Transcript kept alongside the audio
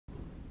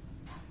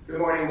Good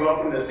morning,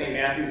 welcome to St.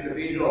 Matthew's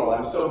Cathedral.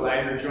 I'm so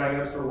glad you're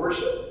joining us for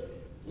worship.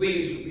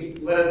 Please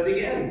let us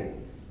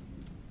begin.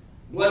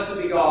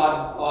 Blessed be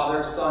God,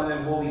 Father, Son,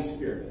 and Holy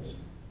Spirit.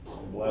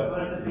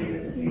 Blessed be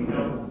his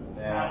kingdom,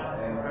 now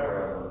and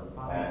forever.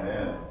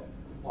 Amen.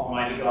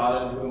 Almighty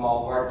God, in whom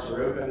all hearts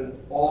are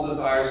open, all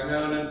desires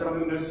known, and from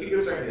whom no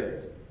secrets are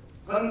hid,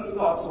 cleanse the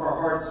thoughts of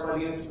our hearts by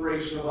the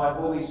inspiration of thy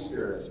Holy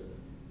Spirit,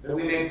 that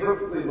we may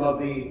perfectly love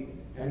thee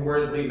and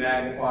worthily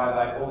magnify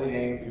thy holy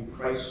name through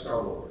Christ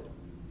our Lord.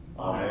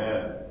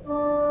 Amen.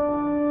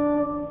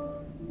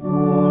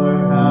 Lord,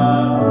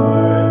 have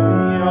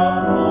mercy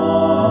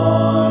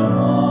upon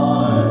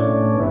us.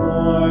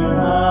 Lord,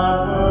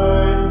 have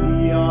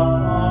mercy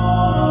upon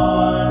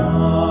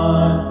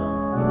us.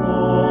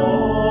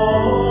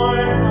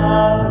 Lord,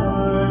 have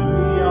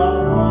mercy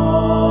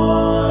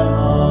upon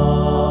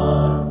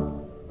us.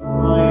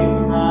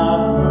 Christ,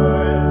 have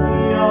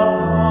mercy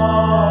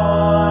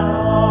upon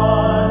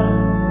us.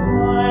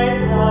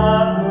 Christ,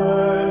 have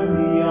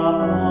mercy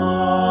upon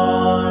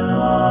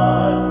us.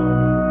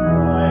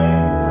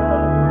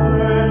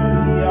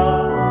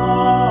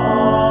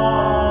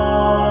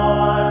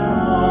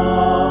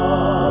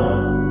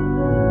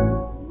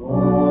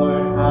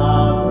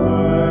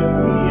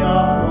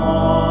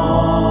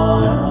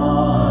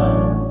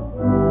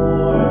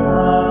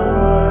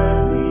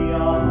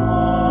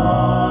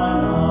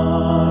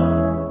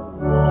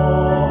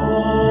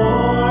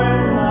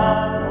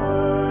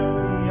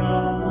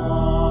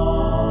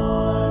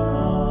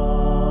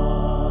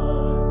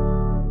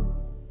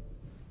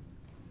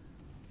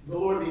 The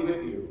Lord be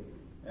with you.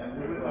 And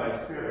with thy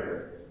spirit.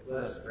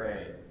 Let us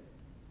pray.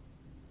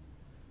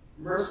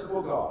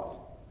 Merciful God,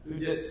 who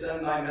didst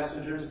send thy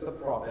messengers the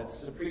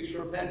prophets to preach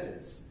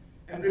repentance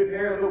and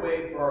prepare the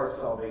way for our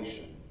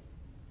salvation,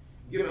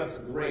 give us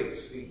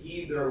grace to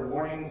heed their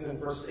warnings and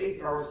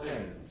forsake our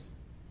sins,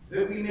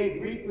 that we may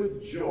greet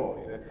with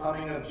joy the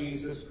coming of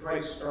Jesus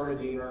Christ our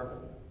Redeemer,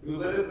 who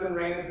liveth and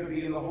reigneth with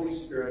thee in the Holy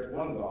Spirit,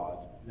 one God,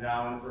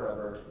 now and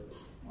forever.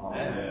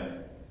 Amen.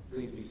 Amen.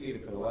 Please be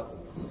seated for the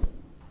lessons.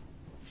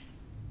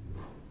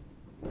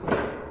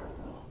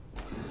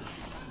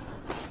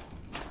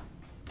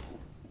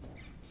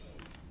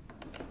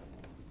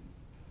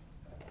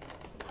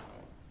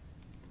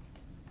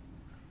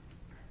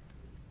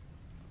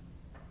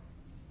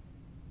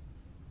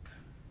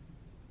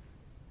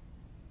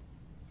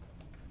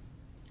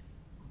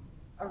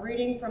 A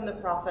reading from the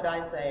prophet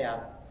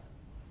Isaiah.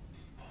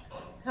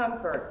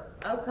 Comfort,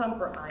 O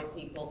comfort my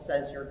people,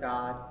 says your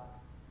God.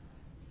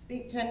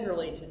 Speak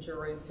tenderly to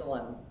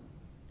Jerusalem,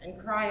 and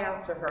cry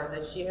out to her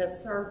that she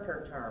has served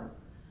her term,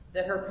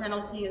 that her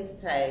penalty is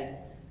paid,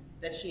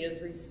 that she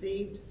has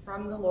received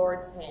from the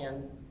Lord's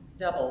hand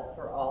double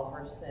for all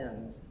her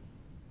sins.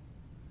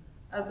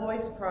 A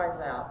voice cries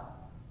out,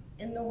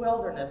 in the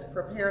wilderness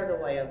prepare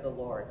the way of the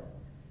Lord.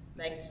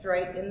 Make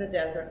straight in the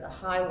desert a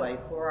highway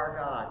for our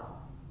God.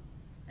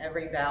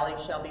 Every valley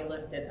shall be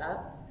lifted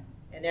up,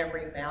 and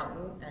every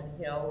mountain and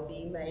hill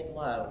be made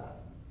low.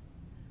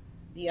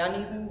 The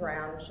uneven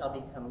ground shall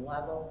become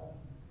level,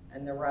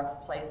 and the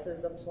rough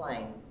places a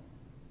plain.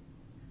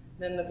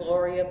 Then the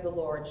glory of the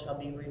Lord shall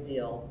be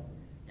revealed,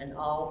 and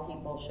all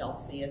people shall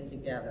see it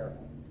together.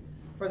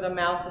 For the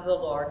mouth of the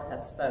Lord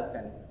hath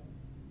spoken.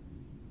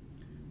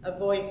 A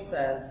voice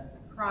says,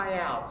 cry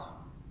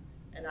out.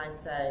 And I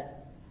say,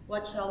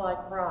 what shall I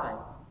cry?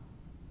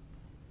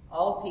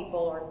 All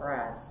people are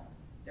grass.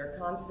 Their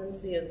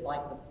constancy is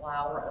like the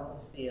flower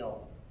of the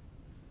field.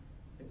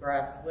 The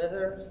grass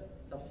withers,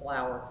 the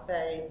flower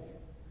fades.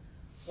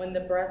 When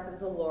the breath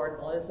of the Lord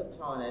blows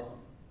upon it,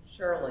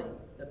 surely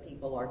the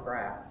people are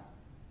grass.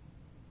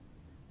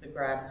 The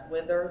grass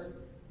withers,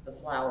 the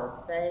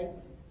flower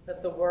fades,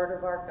 but the word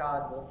of our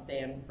God will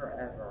stand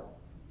forever.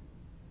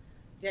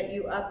 Get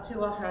you up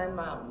to a high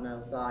mountain,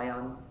 O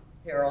Zion,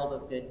 herald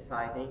of good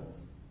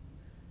tidings.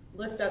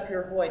 Lift up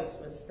your voice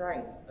with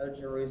strength, O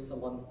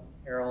Jerusalem,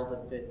 herald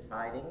of good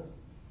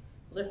tidings.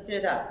 Lift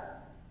it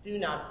up, do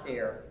not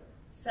fear.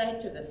 Say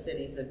to the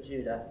cities of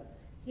Judah,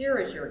 here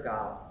is your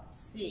God.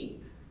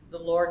 See, the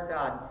Lord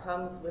God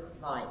comes with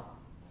might,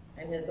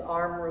 and his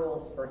arm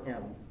rules for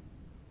him.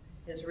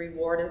 His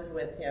reward is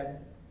with him,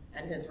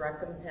 and his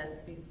recompense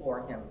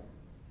before him.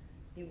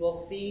 He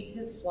will feed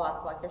his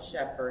flock like a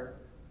shepherd.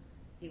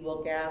 He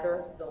will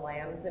gather the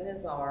lambs in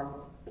his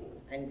arms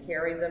and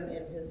carry them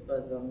in his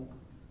bosom,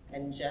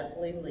 and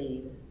gently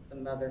lead the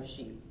mother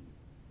sheep.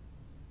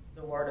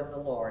 The word of the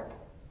Lord.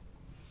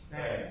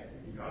 Thanks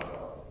be to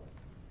God.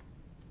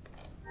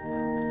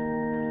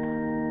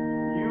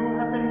 You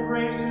have been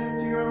gracious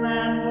to your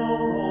land, O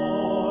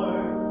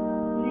Lord.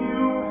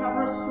 You have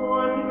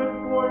restored the good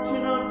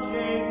fortune of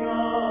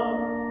Jacob.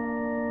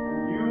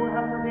 You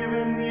have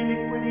forgiven the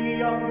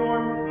iniquity of your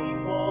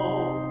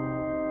people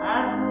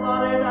and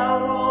blotted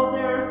out all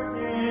their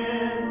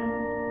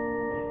sins.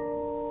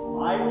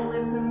 I will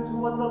listen to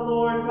what the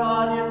Lord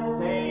God is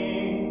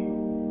saying,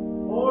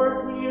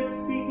 for he is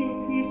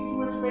speaking peace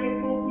to his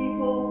faithful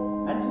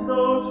people and to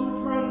those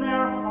who turn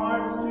their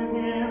hearts to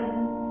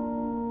him.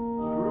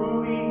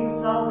 Truly, his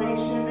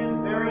salvation is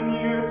very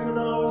near to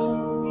those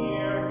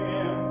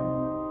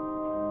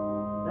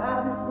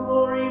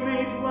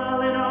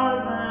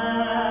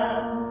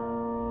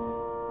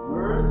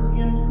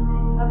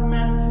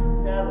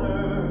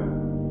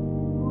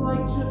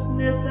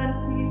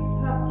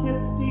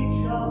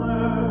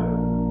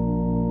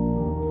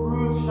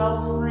shall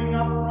spring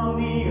up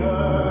from the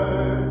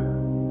earth,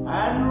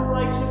 and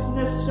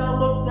righteousness shall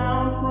look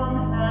down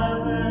from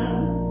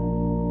heaven.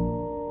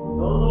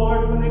 The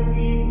Lord will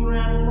indeed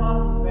grant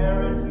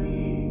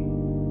prosperity,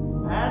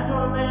 and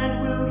our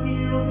land will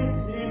yield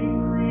its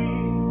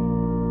increase.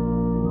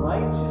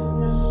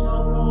 Righteousness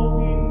shall go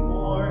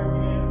before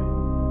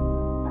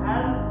him,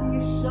 and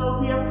peace shall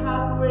be a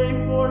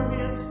pathway for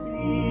his feet.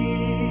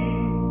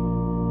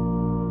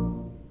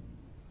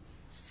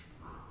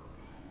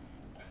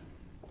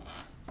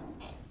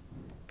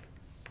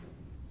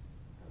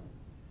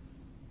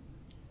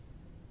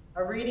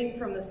 A reading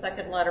from the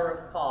second letter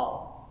of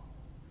Paul.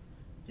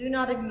 Do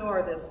not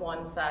ignore this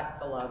one fact,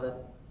 beloved,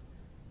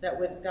 that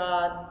with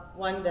God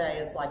 1 day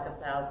is like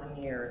 1,000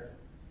 years,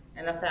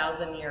 and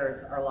 1,000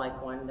 years are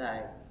like 1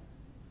 day.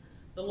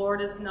 The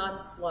Lord is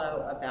not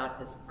slow about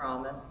his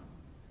promise,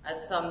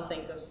 as some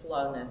think of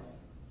slowness,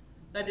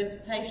 but is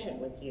patient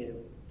with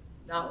you,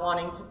 not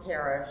wanting to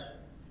perish,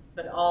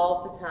 but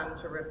all to come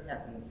to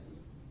repentance.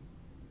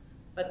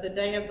 But the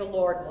day of the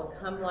Lord will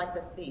come like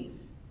a thief,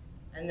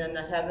 and then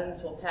the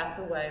heavens will pass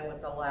away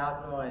with a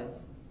loud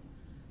noise,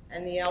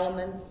 and the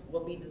elements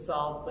will be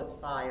dissolved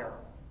with fire,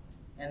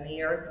 and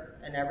the earth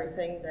and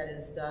everything that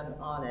is done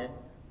on it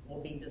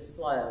will be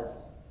disclosed.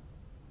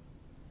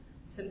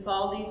 Since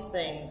all these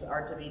things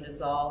are to be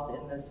dissolved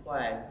in this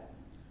way,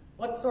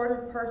 what sort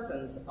of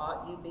persons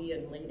ought you be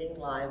in leading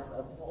lives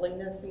of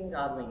holiness and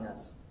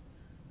godliness,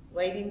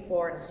 waiting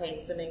for and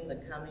hastening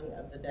the coming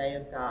of the day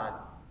of God,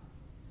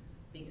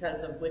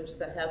 because of which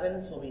the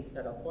heavens will be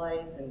set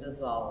ablaze and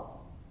dissolved,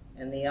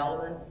 and the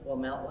elements will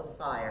melt with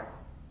fire.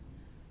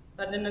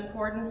 But in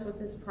accordance with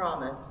his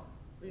promise,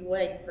 we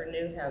wait for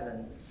new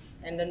heavens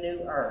and a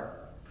new earth,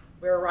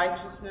 where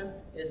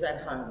righteousness is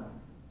at home.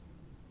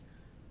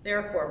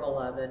 Therefore,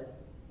 beloved,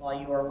 while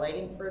you are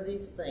waiting for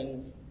these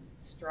things,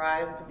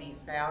 strive to be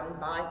found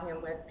by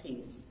him at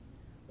peace,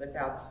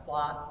 without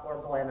spot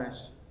or blemish,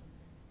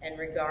 and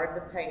regard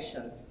the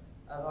patience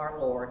of our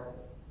Lord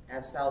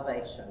as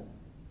salvation.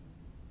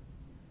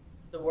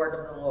 The word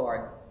of the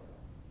Lord.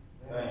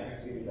 Thanks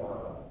be to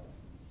God.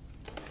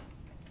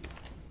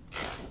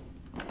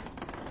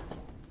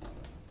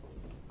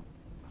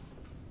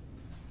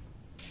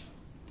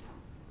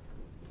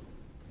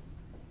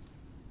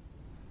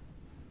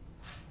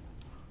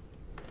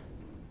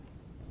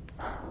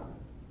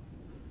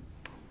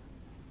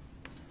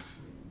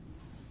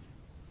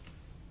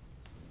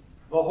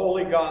 The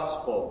Holy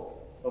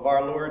Gospel of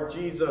our Lord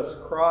Jesus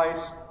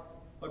Christ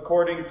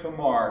according to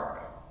Mark.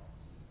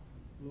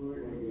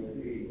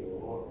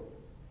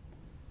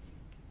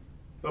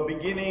 The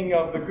beginning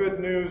of the good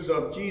news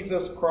of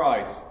Jesus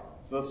Christ,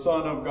 the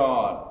Son of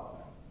God.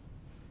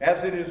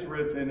 As it is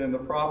written in the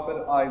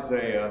prophet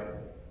Isaiah,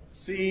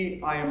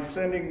 "See, I am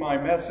sending my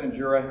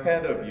messenger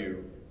ahead of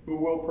you, who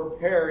will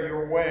prepare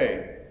your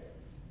way.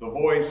 The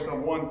voice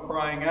of one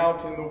crying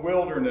out in the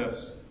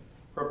wilderness,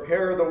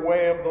 prepare the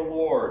way of the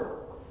Lord,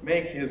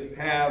 make his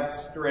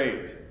paths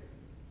straight."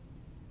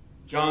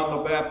 John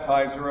the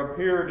Baptizer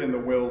appeared in the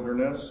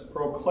wilderness,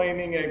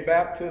 proclaiming a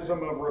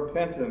baptism of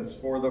repentance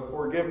for the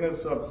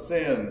forgiveness of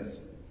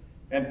sins,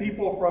 and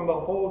people from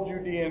the whole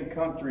Judean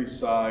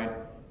countryside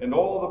and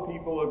all the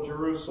people of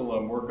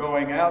Jerusalem were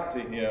going out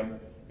to him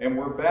and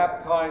were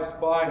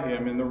baptized by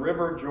him in the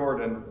river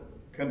Jordan,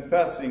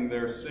 confessing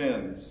their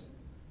sins.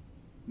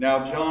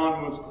 Now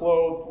John was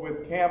clothed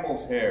with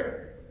camel's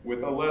hair,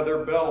 with a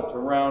leather belt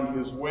around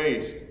his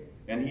waist,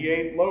 and he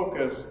ate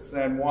locusts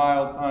and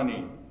wild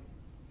honey.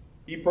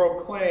 He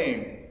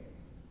proclaimed,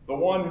 "The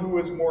one who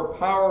is more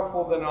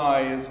powerful than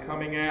I is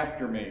coming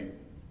after me.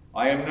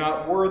 I am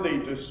not worthy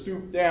to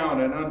stoop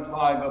down and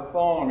untie the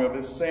thong of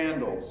his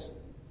sandals.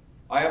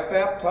 I have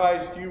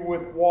baptized you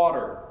with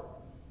water,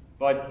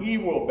 but he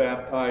will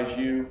baptize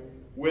you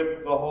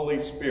with the Holy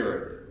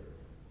Spirit."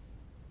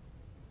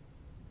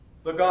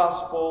 The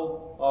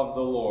Gospel of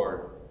the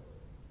Lord.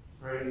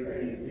 Praise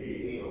be to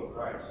thee, O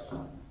Christ.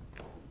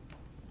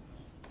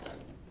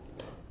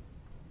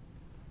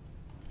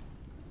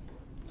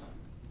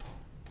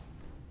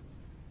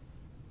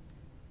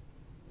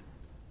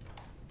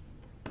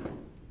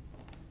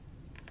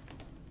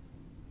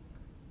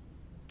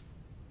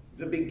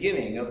 The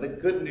beginning of the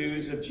good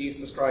news of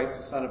Jesus Christ,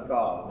 the Son of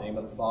God. In the name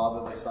of the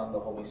Father, the Son, and the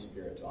Holy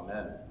Spirit.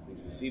 Amen.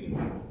 Please be seated.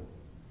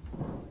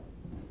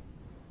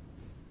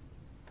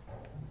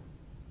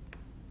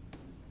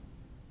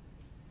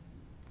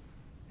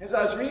 As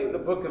I was reading the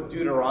book of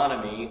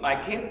Deuteronomy,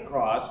 I came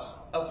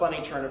across a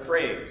funny turn of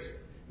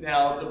phrase.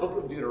 Now, the book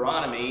of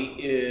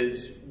Deuteronomy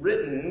is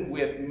written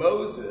with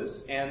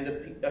Moses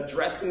and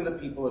addressing the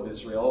people of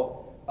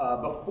Israel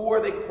before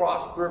they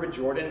crossed the river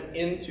Jordan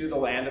into the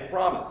land of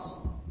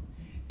promise.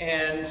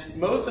 And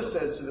Moses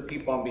says to the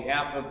people on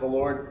behalf of the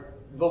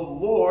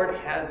Lord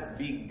has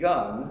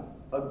begun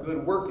a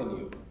good work in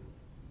you.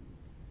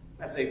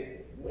 I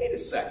say, wait a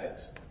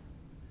second.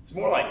 It's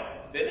more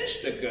like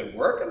finished a good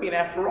work. I mean,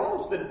 after all,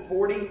 it's been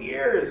 40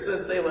 years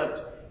since they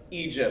left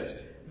Egypt.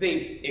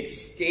 They've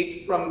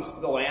escaped from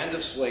the land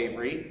of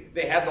slavery.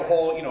 They had the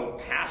whole,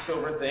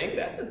 Passover thing.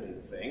 That's a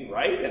big thing,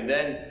 right? And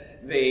then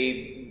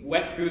they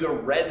went through the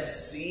Red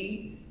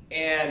Sea,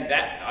 and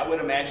that, I would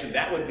imagine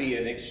that would be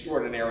an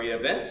extraordinary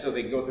event. So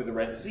they go through the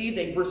Red Sea.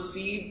 They've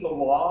received the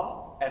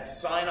law at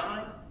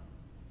Sinai.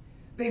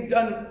 They've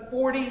done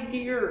 40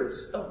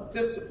 years of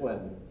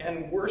discipline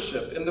and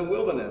worship in the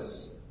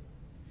wilderness.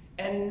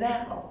 And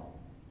now,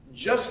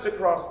 just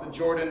across the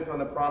Jordan from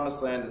the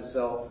Promised Land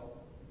itself,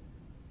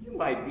 you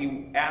might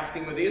be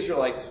asking with the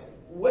Israelites,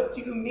 what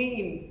do you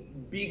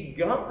mean,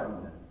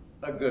 begun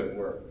a good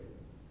work?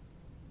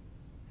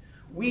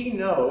 We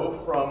know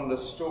from the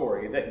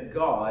story that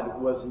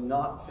God was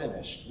not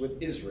finished with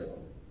Israel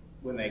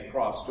when they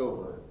crossed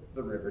over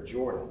the River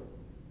Jordan.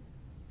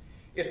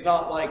 It's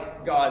not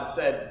like God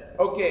said,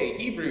 okay,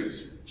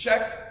 Hebrews,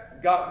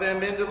 check, got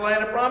them into the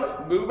land of promise,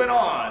 moving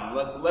on.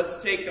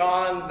 Let's take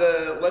on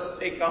the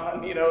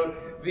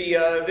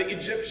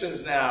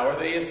Egyptians now, or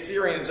the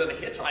Assyrians, or the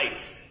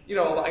Hittites.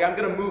 I'm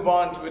going to move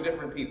on to a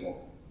different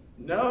people.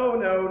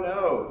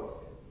 No.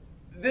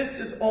 This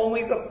is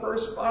only the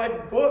first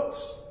 5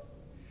 books.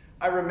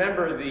 I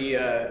remember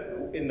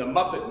in the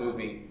Muppet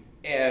movie,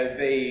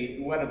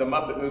 one of the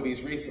Muppet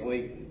movies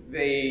recently,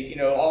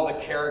 all the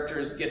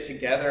characters get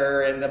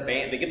together and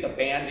they get the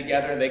band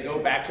together and they go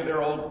back to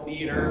their old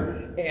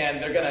theater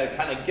and they're going to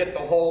kind of get the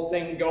whole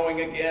thing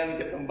going again,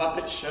 get the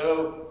Muppet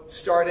show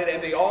started,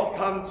 and they all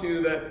come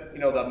to the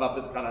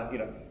Muppets kind of,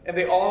 and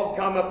they all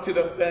come up to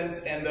the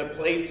fence and the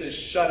place is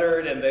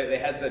shuttered and they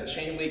has a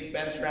chain link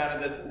fence around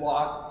it that's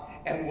locked,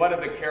 and one of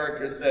the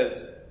characters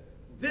says,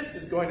 "This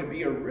is going to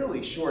be a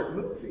really short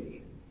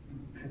movie."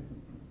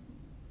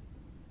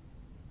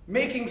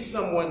 Making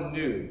someone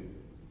new,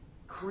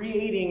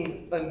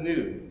 creating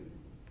anew,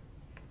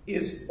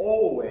 is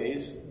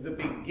always the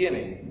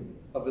beginning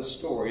of the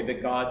story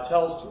that God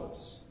tells to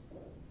us.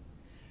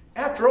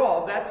 After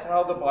all, that's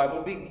how the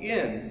Bible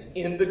begins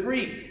in the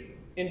Greek.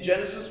 In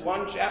Genesis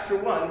 1, chapter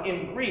 1,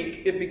 in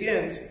Greek, it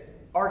begins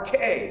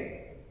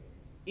arche,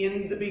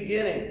 in the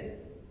beginning,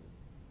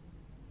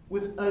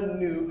 with a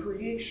new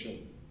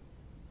creation.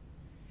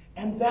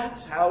 And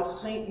that's how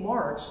St.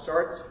 Mark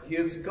starts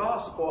his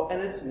gospel,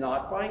 and it's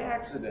not by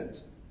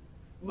accident.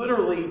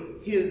 Literally,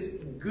 his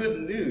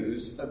good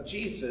news of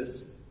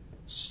Jesus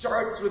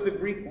starts with the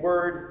Greek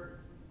word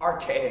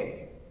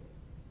arche,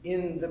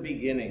 in the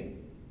beginning.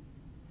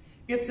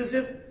 It's as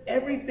if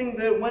everything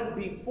that went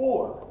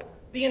before,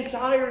 the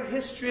entire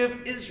history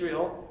of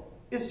Israel,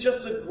 is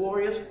just a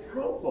glorious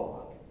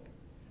prologue.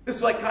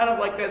 It's kind of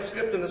like that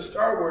script in the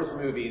Star Wars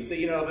movies,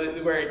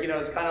 where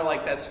it's kind of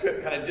like that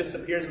script kind of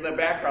disappears in the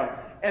background,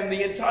 and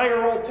the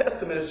entire Old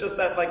Testament is just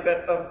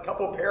a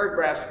couple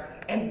paragraphs,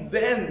 and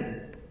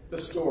then the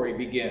story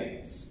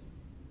begins.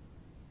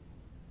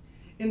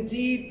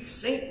 Indeed,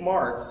 St.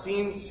 Mark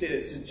seems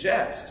to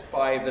suggest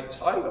by the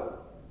title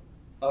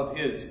of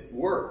his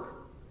work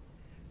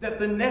that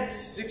the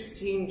next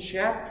 16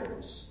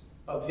 chapters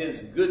of his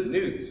good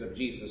news of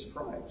Jesus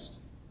Christ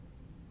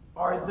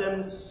are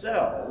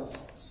themselves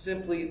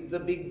simply the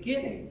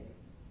beginning,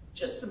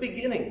 just the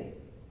beginning,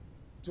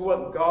 to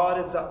what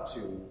God is up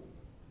to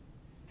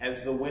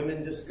as the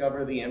women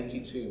discover the empty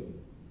tomb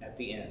at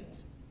the end.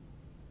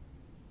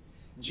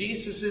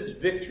 Jesus'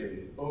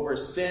 victory over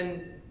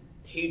sin,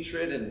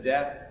 hatred, and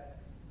death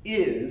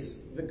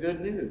is the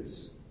good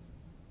news.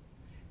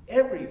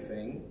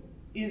 Everything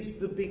is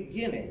the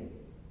beginning,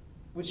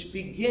 which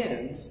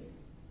begins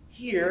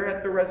here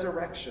at the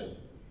resurrection.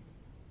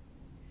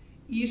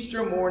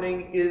 Easter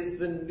morning is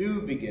the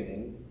new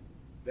beginning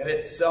that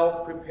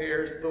itself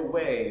prepares the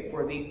way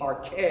for the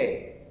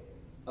arche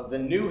of the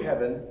new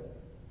heaven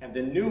and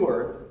the new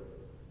earth,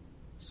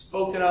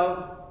 spoken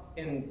of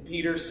in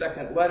Peter's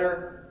second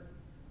letter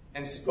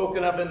and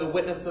spoken of in the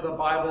witness of the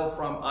Bible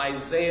from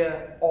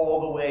Isaiah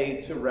all the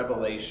way to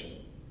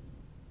Revelation.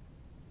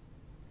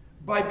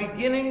 By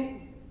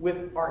beginning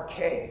with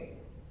arche,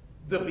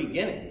 the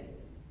beginning,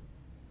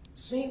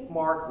 St.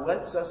 Mark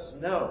lets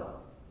us know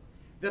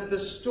that the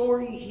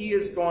story he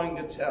is going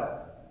to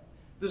tell,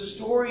 the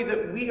story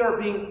that we are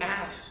being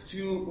asked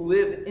to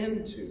live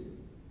into,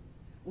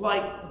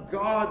 like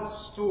God's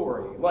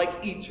story,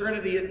 like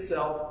eternity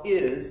itself,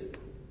 is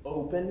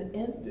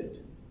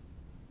open-ended.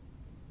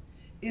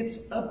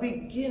 It's a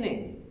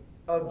beginning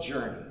of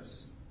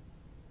journeys.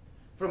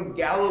 From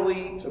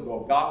Galilee to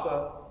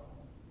Golgotha,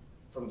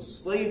 from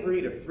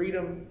slavery to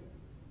freedom,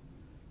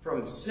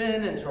 from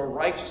sin into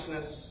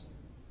righteousness,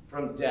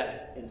 from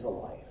death into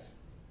life.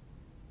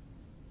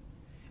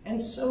 And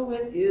so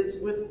it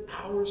is with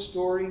our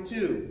story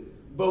too,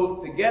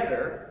 both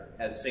together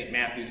as St.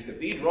 Matthew's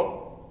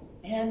Cathedral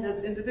and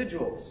as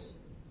individuals.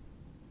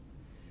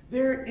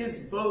 There is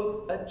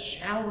both a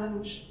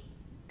challenge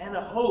and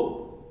a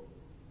hope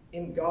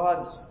in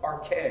God's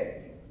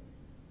arche,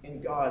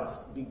 in God's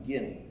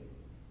beginning.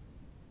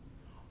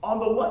 On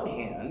the one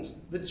hand,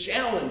 the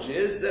challenge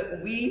is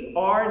that we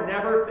are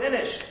never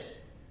finished,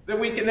 that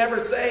we can never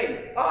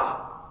say,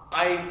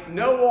 I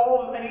know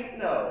all that I need to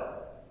know.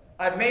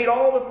 I've made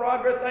all the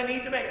progress I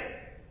need to make.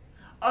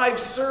 I've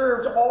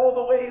served all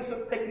the ways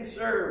that I can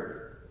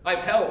serve.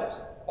 I've helped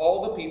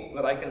all the people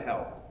that I can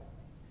help.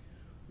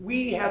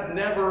 We have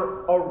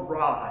never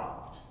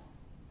arrived.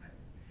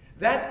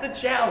 That's the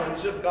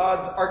challenge of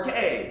God's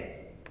arche.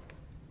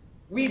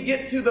 We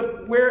get to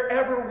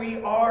wherever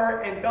we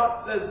are, and God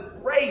says,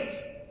 great,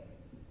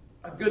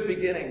 a good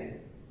beginning.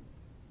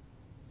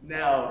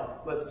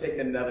 Now, let's take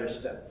another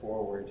step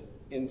forward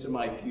into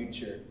my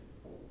future.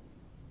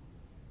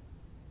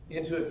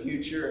 Into a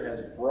future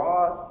as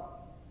broad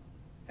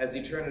as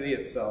eternity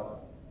itself.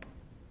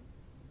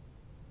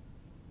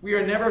 We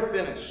are never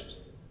finished.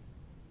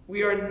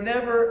 We are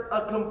never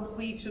a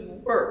completed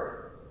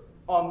work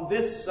on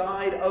this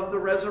side of the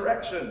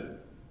resurrection.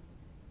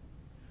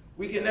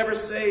 We can never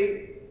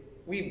say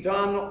we've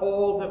done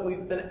all that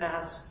we've been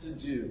asked to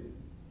do.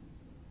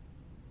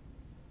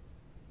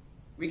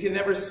 We can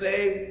never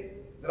say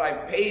that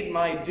I've paid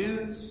my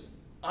dues,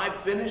 I've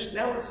finished,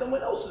 now it's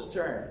someone else's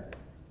turn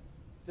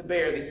to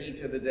bear the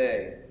heat of the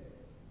day.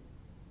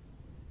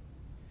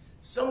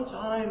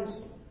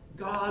 Sometimes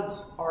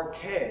God's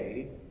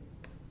arche,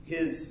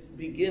 his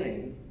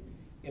beginning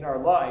in our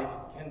life,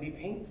 can be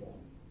painful.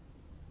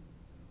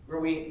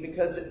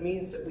 Because it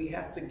means that we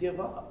have to give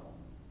up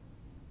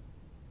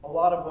a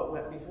lot of what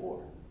went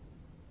before.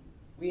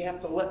 We have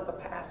to let the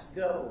past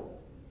go.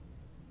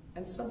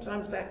 And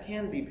sometimes that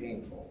can be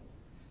painful.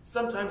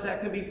 Sometimes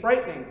that can be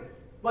frightening.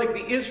 Like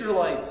the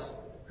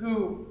Israelites,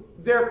 who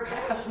their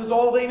past was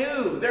all they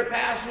knew. Their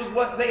past was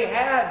what they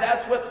had.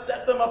 That's what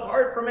set them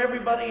apart from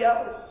everybody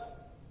else.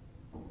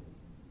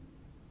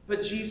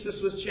 But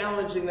Jesus was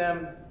challenging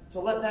them to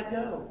let that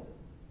go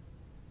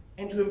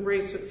and to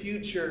embrace a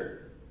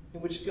future in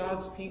which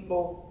God's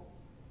people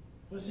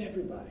was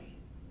everybody.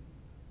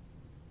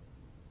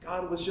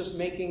 God was just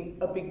making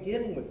a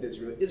beginning with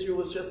Israel. Israel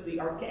was just the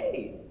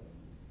arche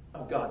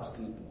of God's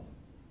people.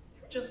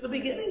 They were just the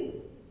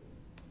beginning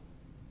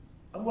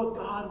of what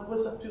God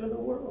was up to in the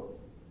world,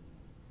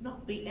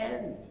 not the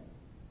end.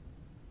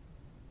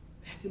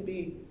 That can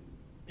be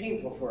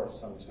painful for us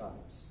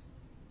sometimes.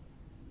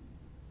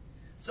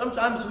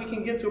 Sometimes we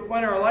can get to a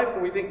point in our life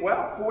where we think,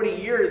 well, 40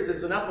 years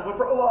is enough of a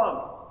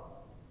prologue.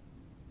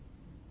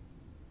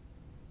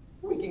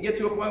 We can get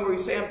to a point where we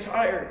say, I'm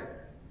tired.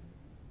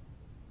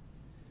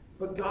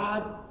 But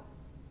God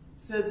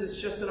says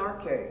it's just an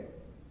arche.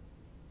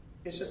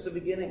 It's just the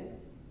beginning.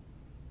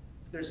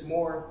 There's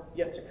more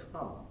yet to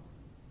come.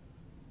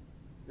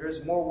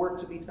 There's more work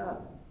to be done.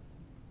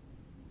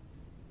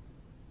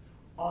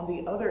 On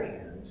the other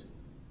hand,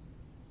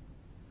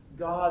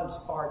 God's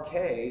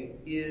arche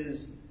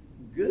is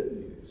good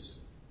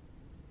news,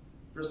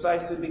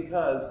 precisely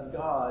because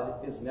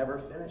God is never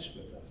finished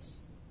with us.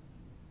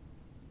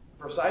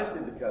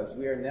 Precisely because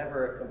we are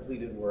never a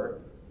completed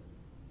work.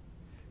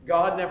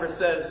 God never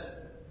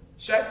says,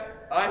 check,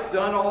 I've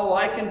done all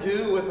I can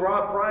do with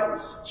Rob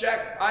Price.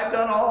 Check, I've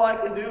done all I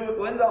can do with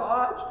Linda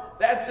Hodge.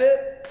 That's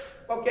it.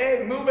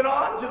 Okay, moving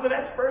on to the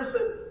next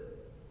person.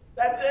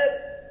 That's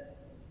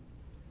it.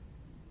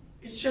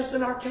 It's just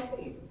an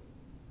arche.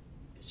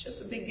 It's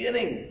just a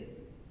beginning.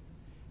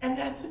 And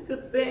that's a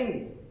good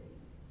thing.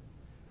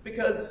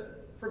 Because,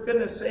 for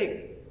goodness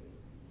sake,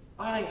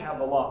 I have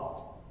a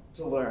lot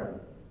to learn.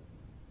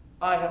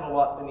 I have a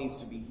lot that needs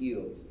to be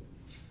healed.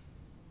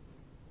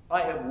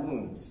 I have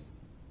wounds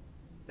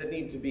that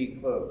need to be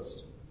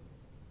closed.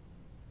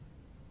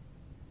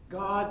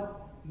 God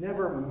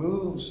never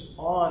moves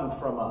on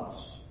from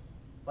us.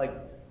 Like,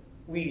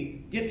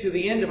 we get to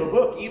the end of a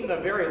book, even a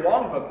very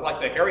long book,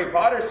 like the Harry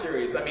Potter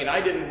series. I mean,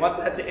 I didn't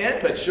want that to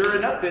end, but sure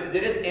enough, it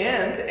did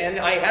end, and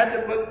I had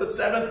to put the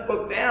 7th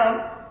book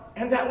down,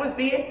 and that was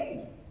the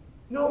end.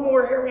 No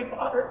more Harry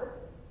Potter.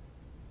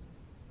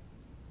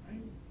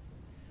 Right?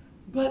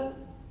 But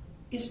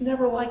it's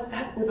never like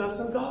that with us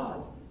and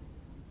God.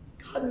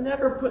 God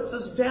never puts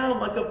us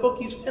down like a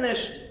book he's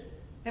finished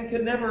and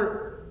can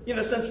never, in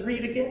a sense,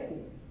 read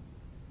again.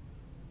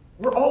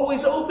 We're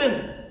always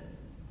open.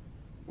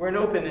 We're an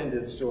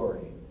open-ended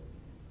story.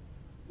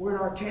 We're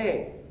an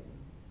arche,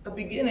 a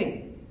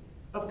beginning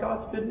of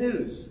God's good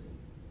news.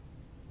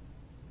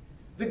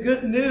 The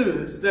good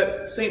news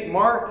that St.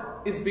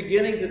 Mark is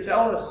beginning to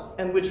tell us,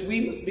 and which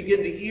we must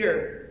begin to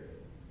hear,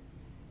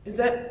 is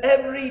that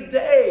every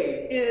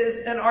day is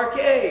an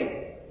arche,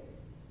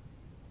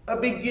 a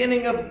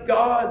beginning of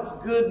God's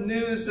good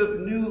news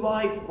of new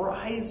life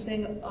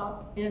rising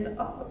up in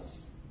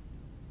us.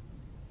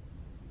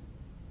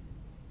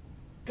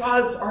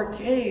 God's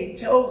arche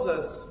tells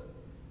us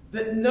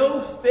that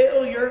no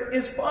failure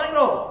is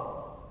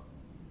final.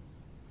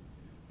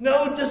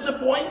 No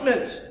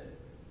disappointment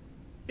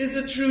is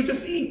a true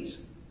defeat.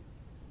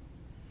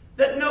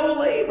 That no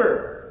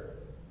labor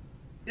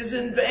is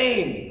in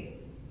vain.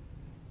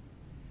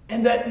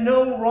 And that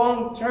no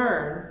wrong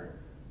turn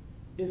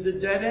is a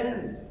dead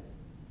end.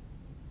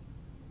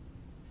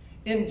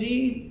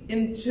 Indeed,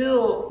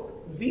 until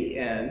the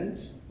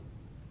end,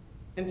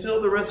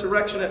 until the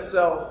resurrection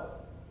itself,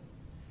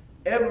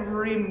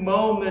 every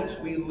moment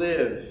we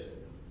live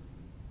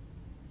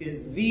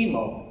is the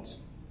moment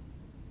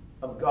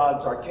of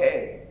God's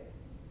arche.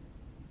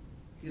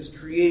 his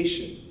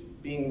creation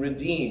being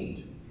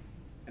redeemed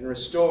and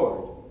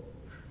restored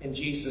in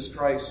Jesus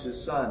Christ,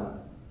 his Son,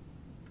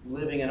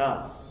 living in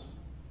us,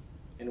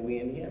 and we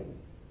in him.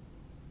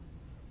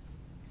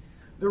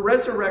 The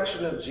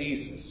resurrection of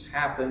Jesus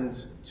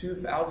happened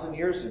 2,000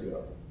 years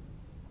ago,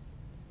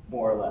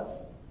 more or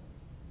less.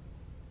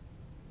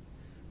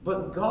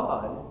 But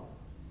God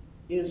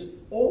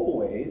is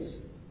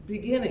always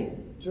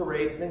beginning to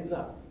raise things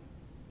up.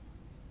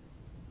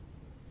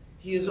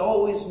 He is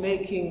always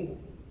making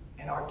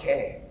an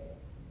arche.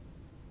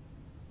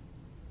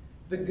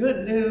 The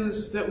good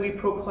news that we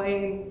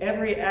proclaim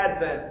every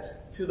Advent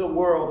to the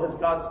world as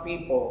God's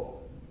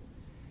people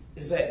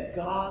is that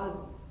God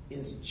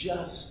is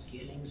just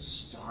getting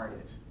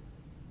started.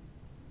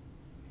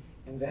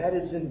 And that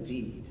is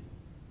indeed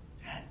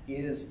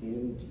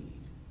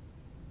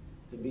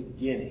the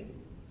beginning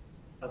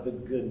of the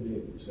good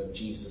news of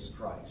Jesus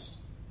Christ,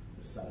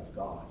 the Son of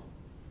God.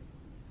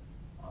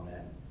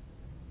 Amen.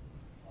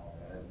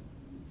 Amen.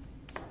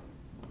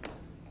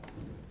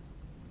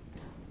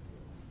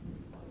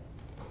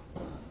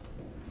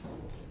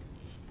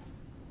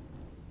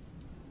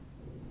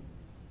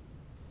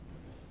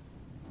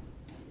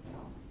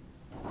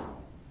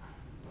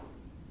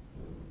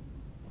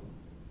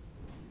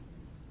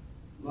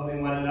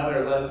 Loving one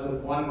another, let us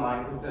with one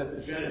mind confess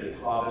the Trinity,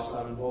 Father,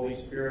 Son, and Holy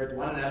Spirit,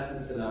 one in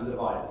essence and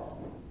undivided.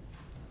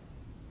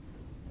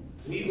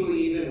 We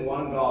believe in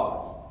one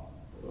God,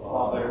 the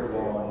Father, the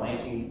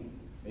Almighty,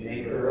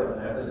 maker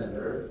of heaven and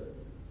earth,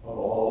 of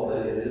all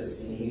that is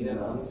seen and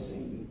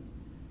unseen.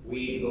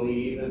 We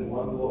believe in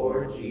one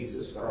Lord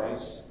Jesus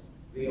Christ,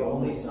 the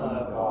only Son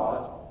of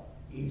God,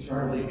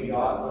 eternally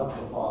begotten of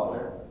the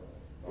Father,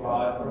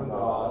 God from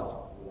God,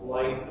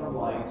 light from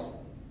light,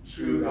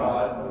 true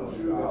God from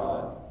true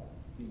God,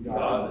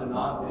 begotten and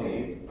not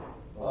made,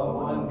 of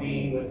one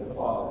being with the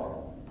Father.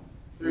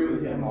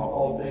 Through him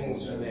all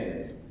things are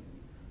made.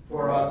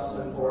 For us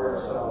and for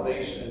our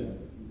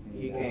salvation,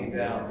 he came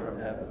down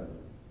from heaven.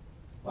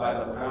 By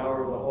the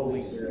power of the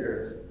Holy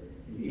Spirit,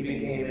 he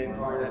became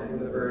incarnate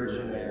from the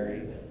Virgin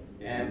Mary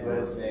and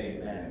was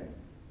made man.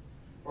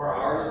 For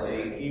our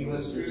sake, he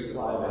was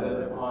crucified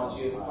under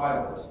Pontius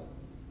Pilate.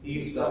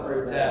 He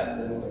suffered death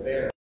and was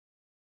buried.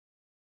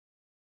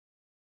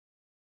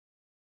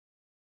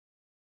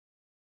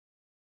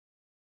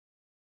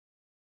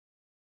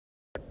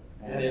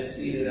 And is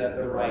seated at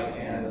the right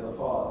hand of the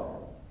Father.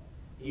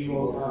 He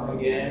will come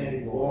again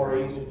in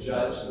glory to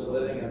judge the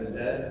living and the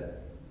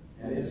dead,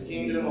 and his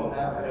kingdom will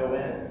have no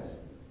end.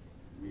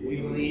 We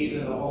believe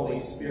in the Holy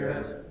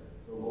Spirit,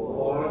 the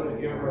Lord,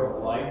 the giver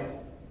of life,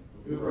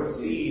 who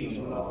proceeds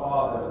from the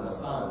Father and the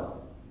Son.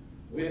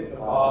 With the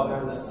Father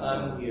and the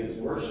Son he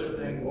is worshipped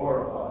and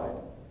glorified.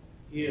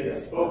 He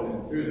has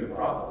spoken through the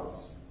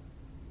prophets.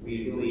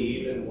 We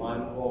believe in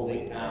one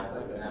holy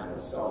Catholic and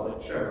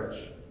Apostolic Church.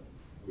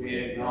 We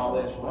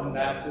acknowledge one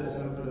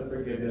baptism for the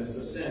forgiveness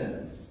of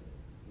sins.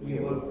 We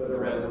look for the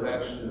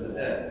resurrection of the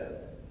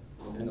dead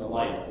and the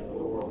life of the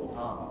world to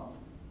come.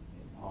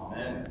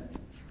 Amen.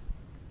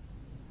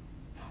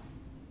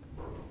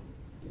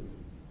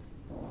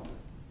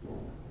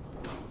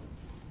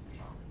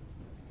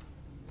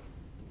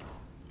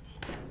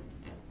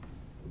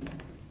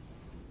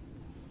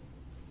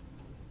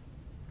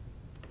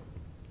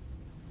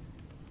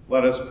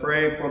 Let us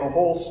pray for the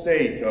whole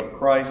state of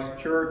Christ's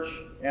church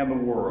and the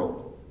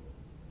world.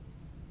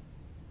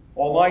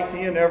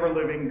 Almighty and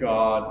ever-living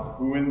God,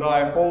 who in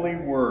thy holy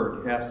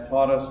word hast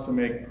taught us to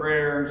make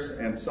prayers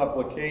and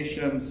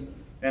supplications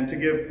and to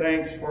give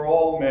thanks for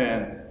all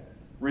men,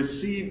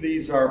 receive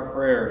these our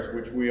prayers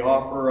which we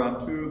offer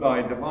unto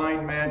thy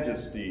divine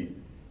majesty,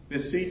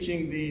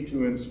 beseeching thee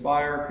to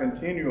inspire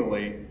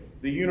continually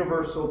the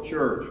universal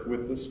church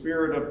with the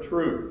spirit of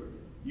truth,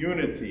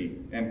 unity,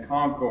 and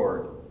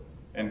concord,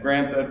 and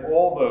grant that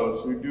all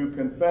those who do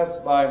confess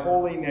thy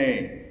holy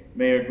name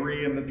may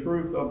agree in the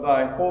truth of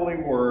thy holy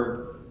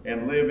word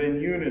and live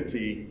in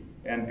unity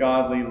and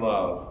godly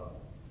love.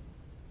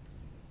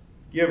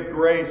 Give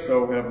grace,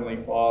 O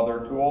Heavenly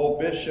Father, to all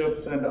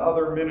bishops and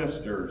other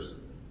ministers,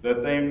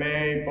 that they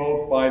may,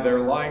 both by their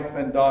life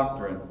and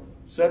doctrine,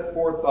 set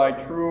forth thy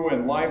true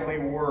and lively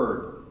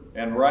word,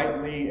 and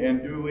rightly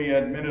and duly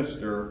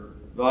administer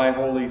thy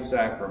holy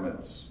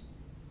sacraments.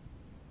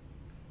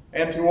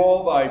 And to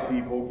all thy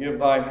people give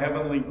thy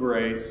heavenly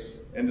grace,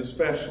 and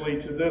especially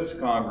to this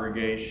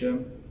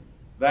congregation,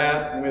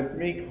 that with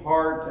meek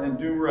heart and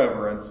due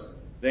reverence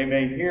they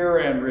may hear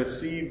and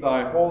receive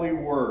thy holy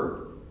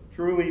word,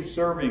 truly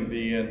serving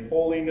thee in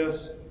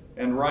holiness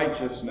and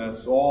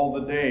righteousness all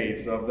the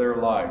days of their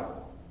life.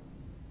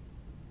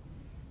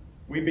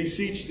 We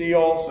beseech thee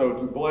also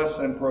to bless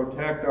and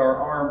protect our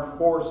armed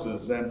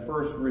forces and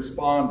first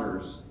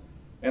responders,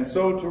 and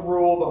so to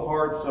rule the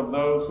hearts of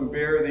those who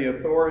bear the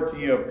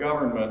authority of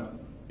government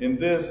in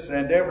this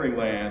and every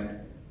land,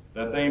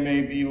 that they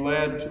may be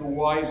led to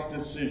wise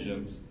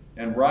decisions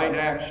and right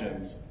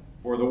actions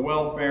for the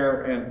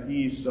welfare and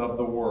peace of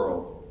the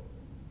world.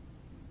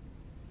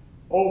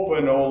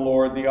 Open, O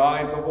Lord, the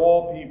eyes of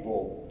all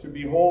people to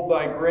behold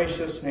thy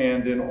gracious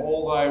hand in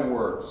all thy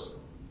works,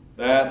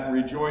 that,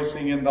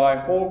 rejoicing in thy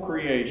whole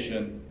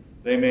creation,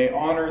 they may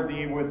honor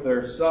thee with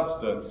their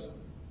substance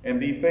and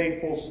be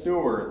faithful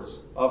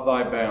stewards of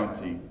thy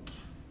bounty.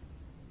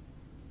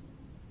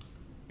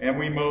 And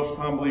we most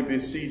humbly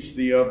beseech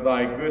thee of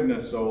thy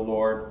goodness, O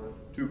Lord,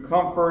 to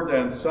comfort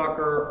and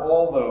succor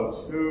all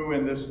those who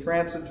in this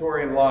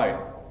transitory life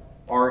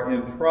are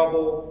in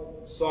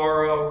trouble,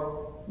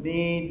 sorrow,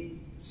 need,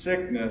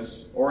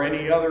 sickness, or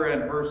any other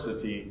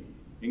adversity,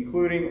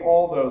 including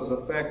all those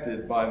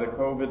affected by the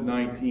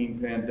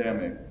COVID-19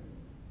 pandemic.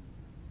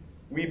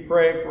 We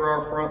pray for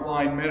our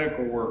frontline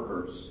medical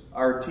workers,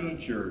 our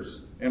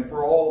teachers, and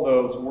for all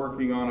those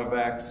working on a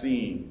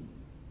vaccine.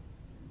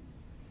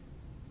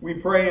 We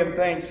pray in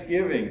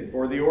thanksgiving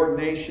for the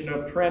ordination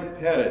of Trent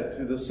Pettit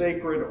to the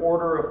Sacred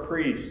Order of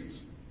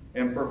Priests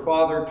and for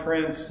Father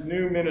Trent's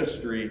new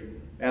ministry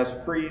as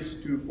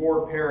priest to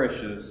 4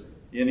 parishes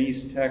in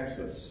East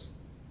Texas.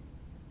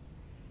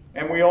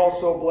 And we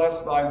also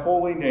bless thy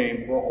holy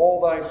name for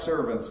all thy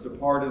servants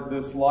departed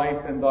this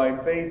life in thy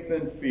faith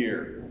and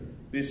fear,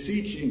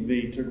 beseeching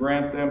thee to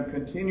grant them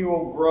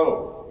continual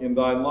growth in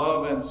thy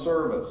love and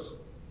service,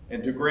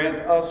 and to grant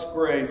us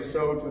grace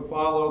so to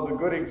follow the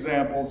good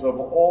examples of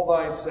all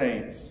thy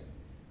saints,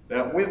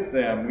 that with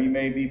them we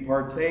may be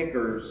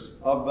partakers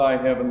of thy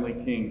heavenly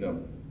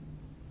kingdom.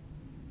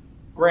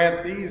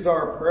 Grant these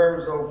our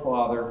prayers, O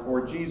Father,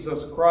 for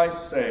Jesus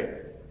Christ's sake,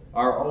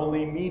 our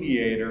only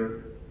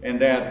mediator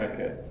and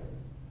advocate.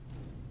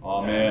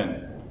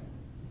 Amen.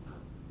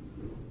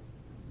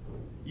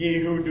 Ye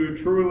who do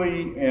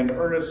truly and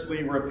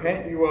earnestly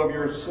repent you of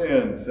your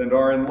sins and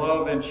are in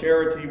love and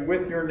charity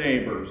with your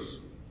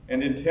neighbors,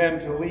 and intend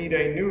to lead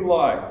a new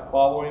life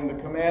following the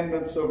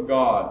commandments of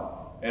God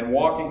and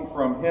walking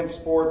from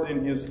henceforth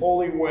in his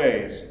holy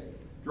ways,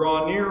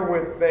 draw near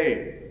with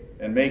faith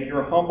and make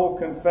your humble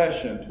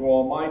confession to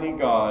Almighty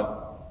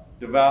God,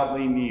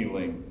 devoutly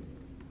kneeling.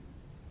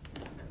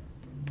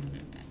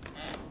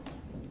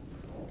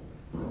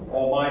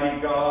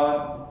 Almighty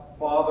God,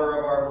 Father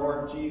of our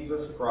Lord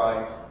Jesus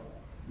Christ,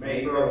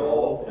 maker of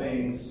all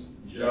things,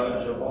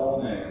 judge of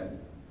all men,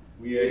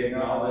 we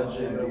acknowledge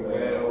and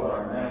bewail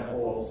our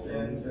manifold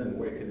sins and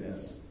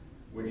wickedness,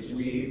 which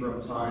we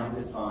from time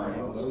to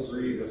time most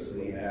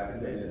grievously have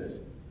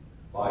committed,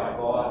 by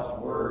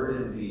thought, word,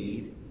 and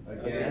deed,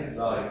 against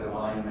thy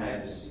divine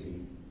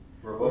majesty,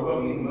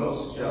 provoking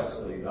most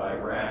justly thy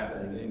wrath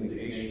and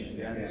indignation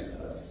against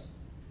us.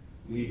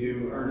 We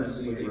do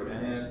earnestly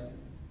repent,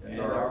 and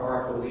are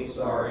heartily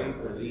sorry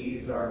for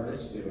these our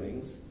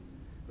misdoings.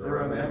 The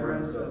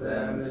remembrance of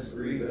them is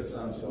grievous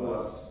unto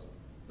us.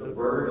 The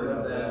burden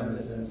of them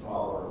is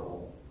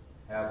intolerable.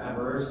 Have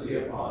mercy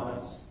upon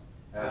us.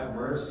 Have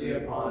mercy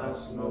upon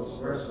us,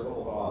 most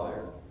merciful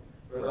Father.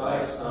 For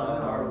thy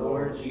Son, our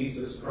Lord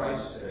Jesus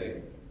Christ's sake,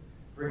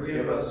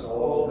 forgive us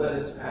all that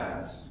is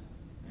past,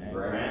 and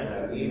grant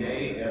that we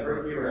may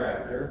ever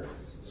hereafter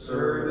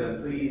serve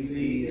and please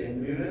thee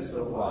in newness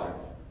of life,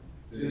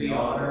 to the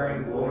honor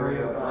and glory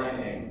of thy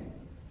name,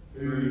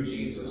 through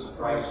Jesus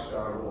Christ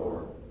our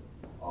Lord.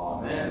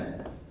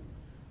 Amen.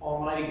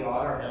 Almighty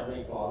God, our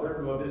Heavenly Father,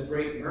 who of his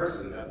great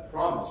mercy hath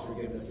promised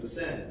forgiveness of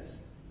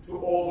sins, to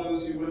all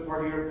those who with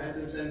hearty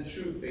repentance and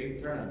true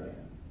faith turn unto him,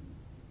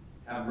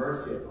 have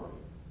mercy upon you,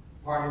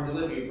 pardon and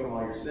deliver you from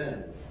all your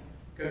sins,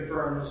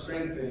 confirm and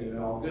strengthen you in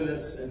all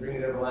goodness, and bring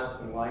you to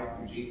everlasting life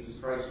through Jesus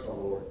Christ our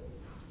Lord.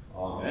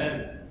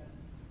 Amen.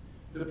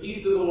 The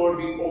peace of the Lord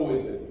be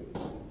always with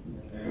you.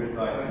 And with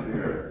thy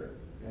spirit.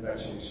 And I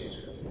shall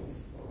exchange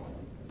questions.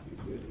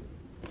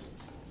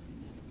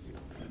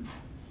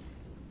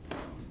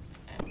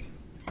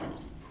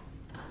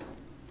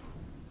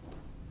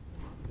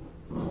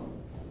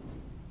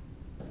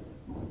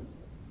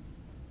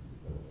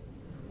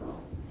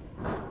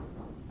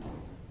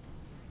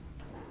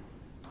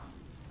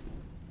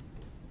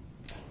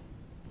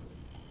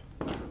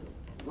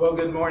 Well,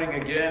 good morning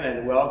again,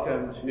 and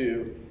welcome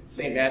to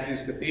St.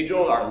 Matthew's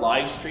Cathedral, our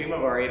live stream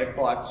of our 8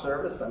 o'clock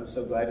service. I'm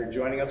so glad you're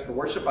joining us for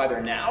worship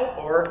either now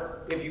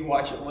or if you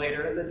watch it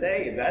later in the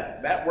day.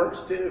 That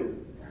works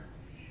too.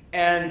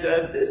 And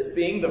this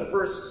being the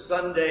first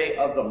Sunday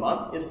of the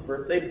month is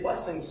Birthday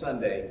Blessing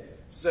Sunday.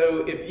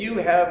 So if you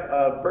have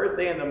a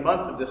birthday in the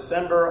month of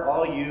December,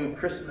 all you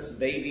Christmas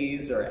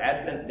babies or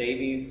Advent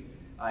babies,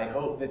 I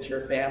hope that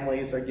your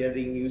families are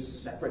giving you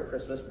separate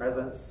Christmas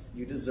presents.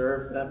 You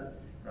deserve them,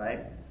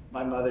 right?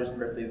 My mother's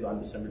birthday is on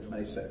December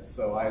 26th,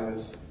 so I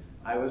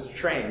was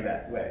trained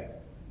that way.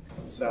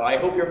 So I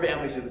hope your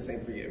families do the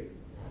same for you.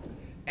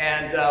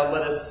 And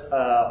let us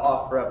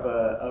offer up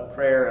a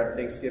prayer of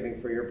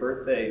thanksgiving for your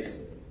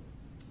birthdays.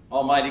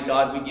 Almighty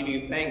God, we give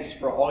you thanks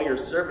for all your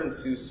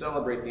servants who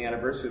celebrate the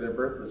anniversary of their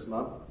birth this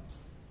month.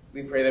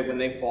 We pray that when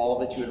they fall,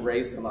 that you would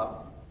raise them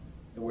up,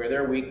 and where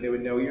they're weak, they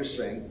would know your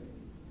strength,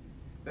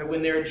 that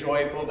when they're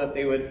joyful, that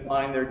they would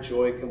find their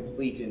joy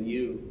complete in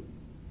you.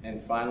 And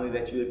finally,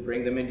 that you would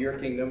bring them into your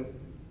kingdom,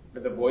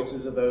 where the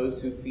voices of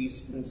those who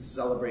feast and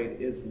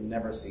celebrate is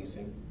never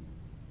ceasing.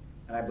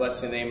 And I bless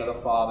the name of the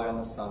Father, and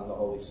the Son, and the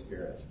Holy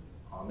Spirit.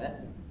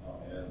 Amen.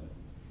 Amen.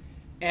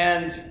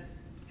 And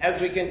As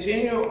we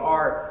continue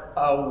our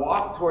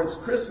walk towards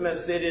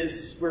Christmas,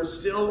 we're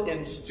still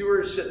in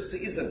stewardship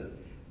season.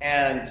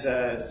 And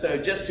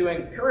so just to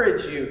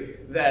encourage you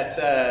that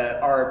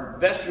our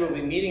vestry will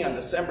be meeting on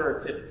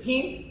December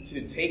 15th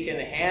to take in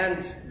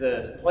hand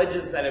the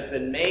pledges that have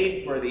been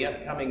made for the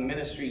upcoming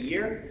ministry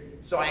year.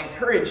 So I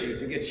encourage you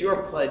to get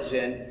your pledge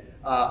in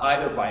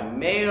either by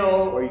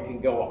mail, or you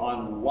can go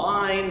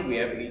online.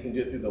 You can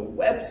do it through the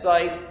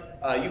website.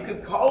 You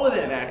could call it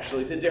in,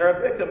 actually, to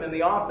Dara Bickham in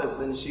the office,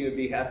 and she would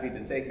be happy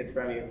to take it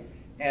from you.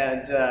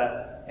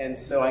 And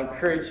so I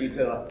encourage you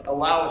to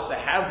allow us to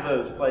have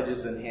those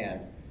pledges in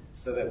hand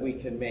so that we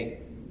can make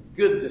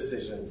good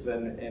decisions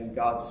and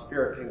God's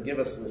Spirit can give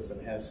us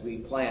wisdom as we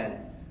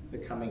plan the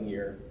coming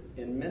year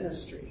in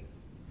ministry.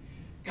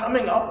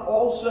 Coming up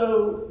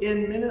also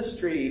in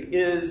ministry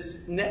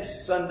is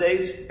next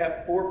Sundays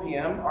at 4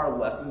 p.m. our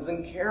Lessons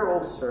and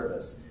Carols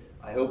service.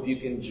 I hope you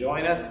can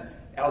join us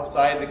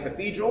outside the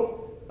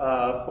cathedral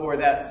for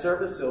that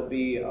service. It'll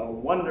be a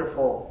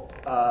wonderful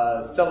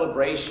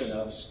celebration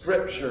of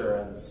scripture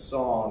and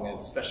song, and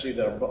especially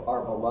our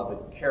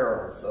beloved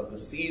carols of the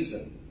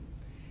season.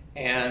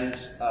 And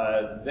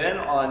then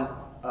on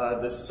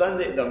the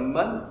Sunday,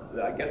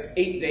 I guess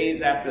 8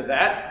 days after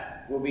that,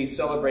 we'll be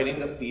celebrating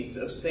the Feast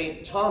of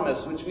St.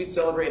 Thomas, which we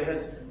celebrate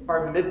as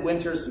our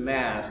Midwinter's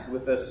Mass,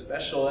 with a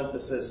special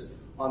emphasis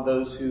on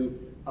those who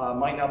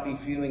might not be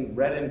feeling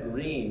red and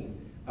green,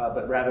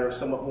 but rather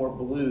somewhat more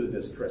blue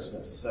this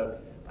Christmas. So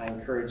I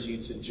encourage you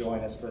to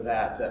join us for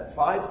that at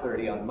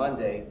 5:30 on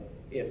Monday,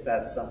 if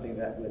that's something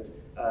that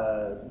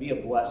would be a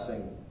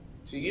blessing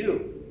to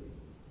you.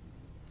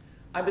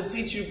 I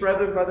beseech you,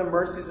 brethren, by the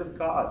mercies of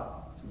God,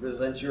 to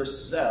present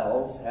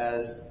yourselves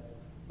as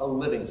a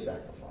living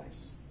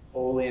sacrifice,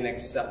 holy and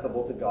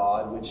acceptable to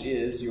God, which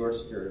is your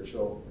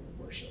spiritual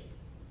worship.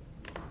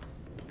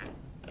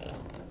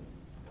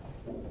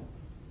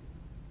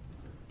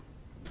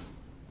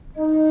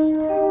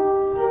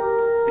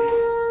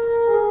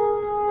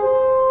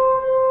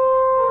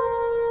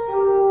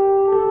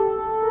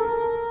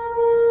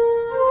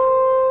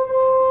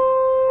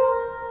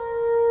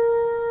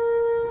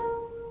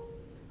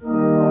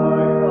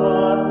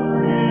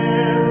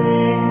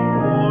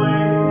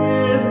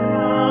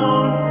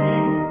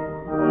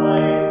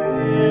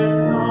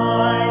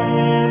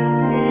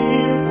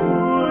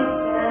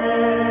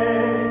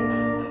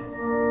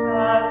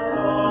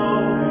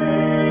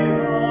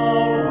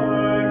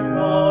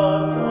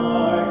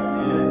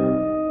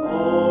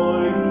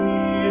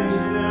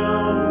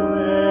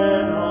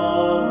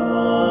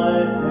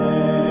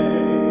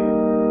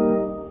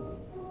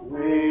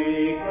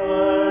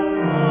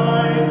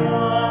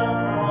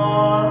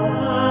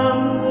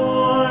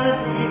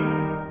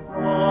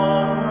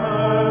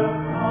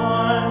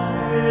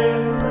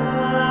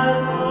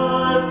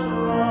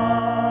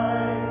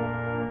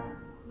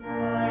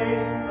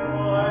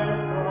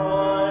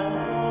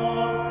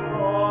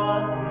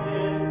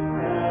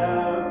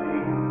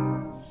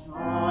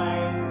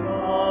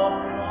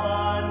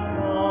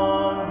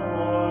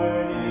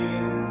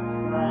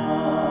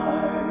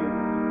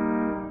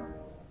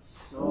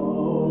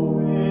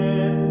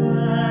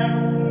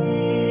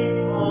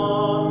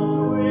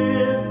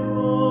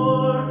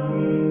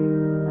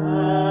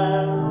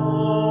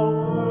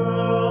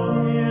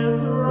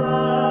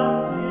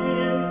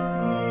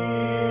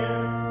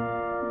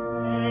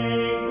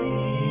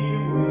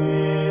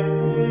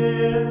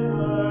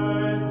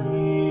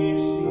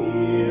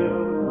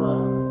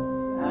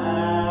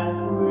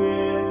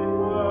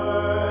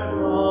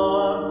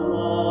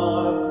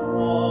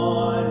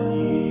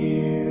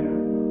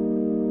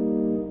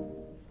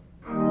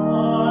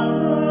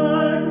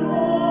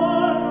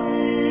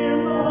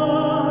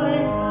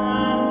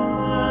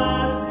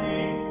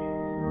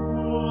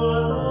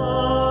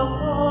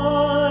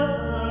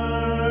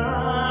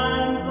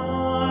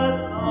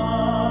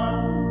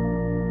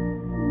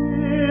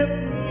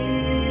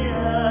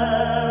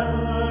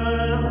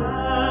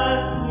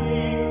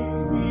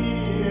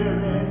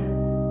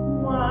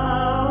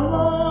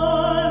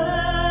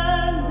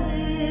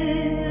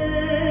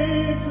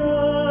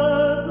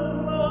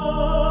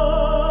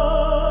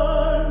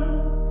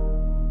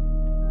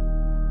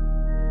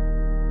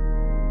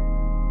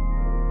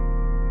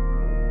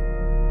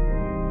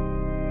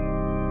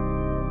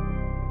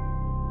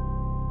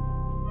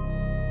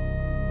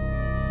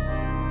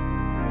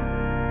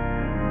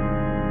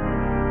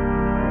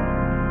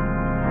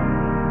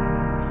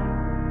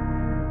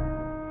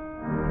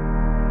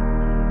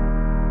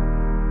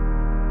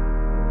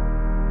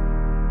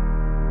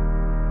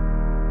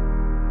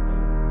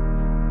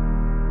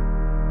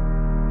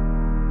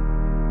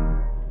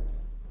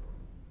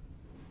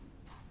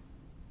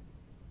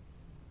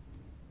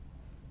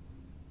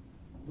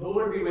 The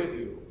Lord be with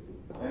you.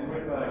 And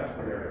with thy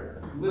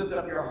spirit. Lift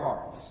up your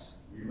hearts.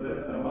 We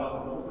lift them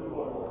up to the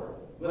Lord.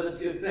 Let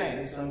us give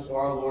thanks unto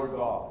our Lord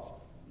God.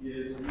 It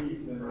is meet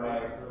and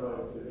right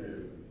so to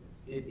do.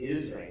 It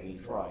is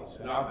indeed right,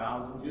 and our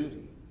bounden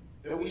duty,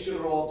 that we should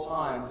at all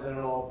times and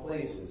in all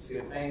places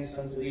give thanks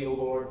unto thee, O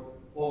Lord,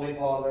 Holy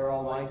Father,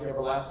 Almighty,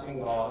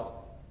 everlasting God,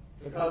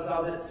 because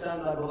thou didst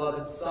send thy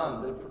beloved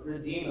Son to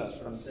redeem us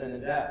from sin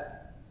and death,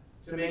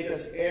 to make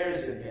us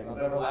heirs in him of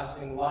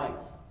everlasting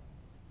life,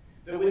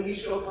 that when he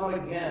shall come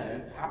again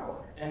in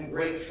power and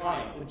great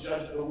triumph to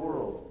judge the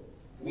world,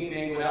 we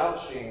may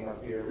without shame or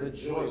fear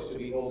rejoice to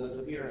behold his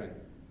appearing.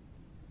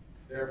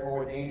 Therefore,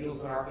 with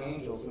angels and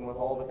archangels and with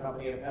all the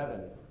company of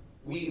heaven,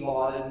 we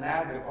laud and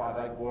magnify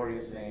thy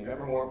glorious name,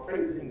 evermore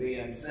praising thee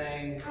and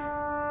saying,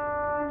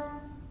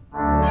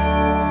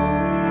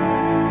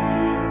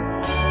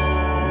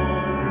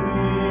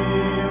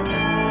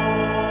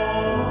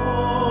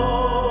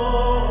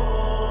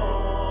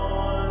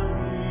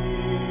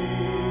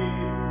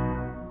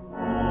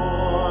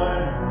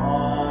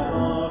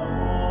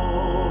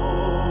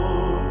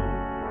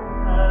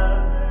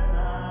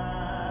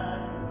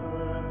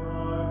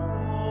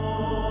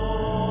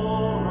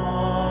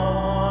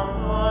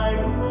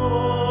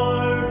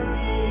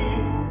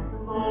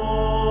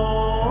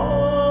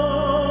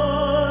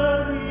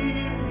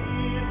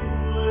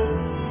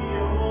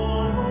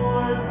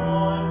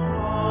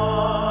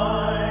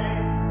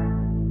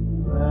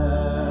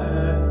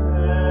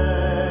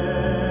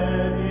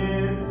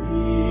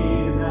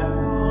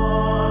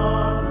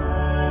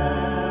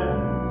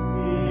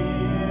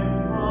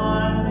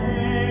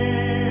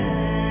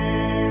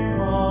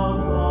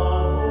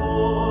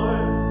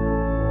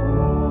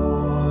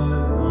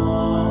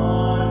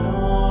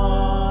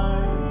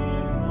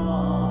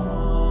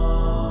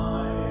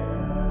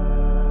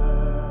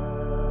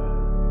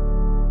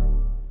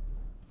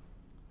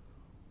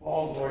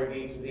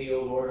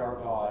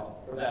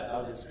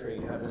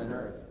 create heaven and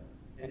earth,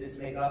 and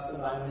didst make us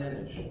in thine own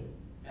image,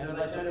 and of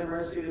thy tender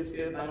mercy didst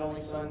give thine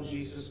only Son,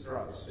 Jesus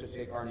Christ, to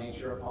take our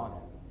nature upon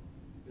him,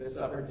 that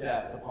suffered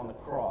death upon the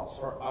cross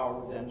for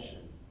our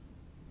redemption.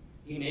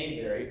 He made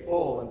there a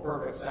full and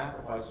perfect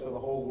sacrifice for the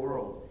whole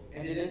world,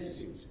 and did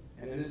institute,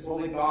 and in his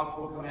holy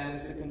gospel command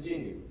us to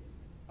continue,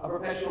 a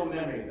perpetual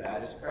memory of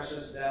that, his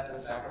precious death and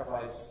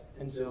sacrifice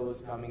until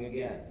his coming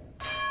again.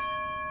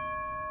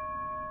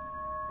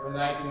 From the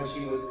night in which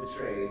he was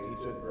betrayed,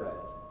 he took bread.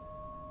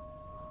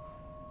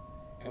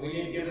 And when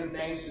he had given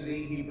thanks to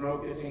thee, he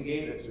broke it and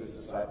gave it to his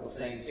disciples,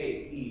 saying,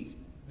 Take, eat.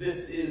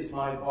 This is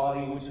my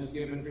body which is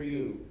given for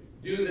you.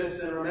 Do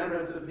this in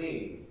remembrance of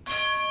me.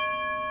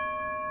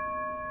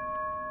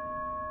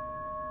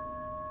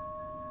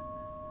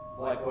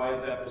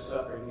 Likewise, after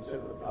supper, he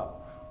took the cup.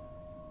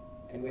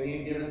 And when he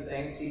had given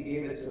thanks, he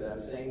gave it to them,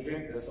 saying,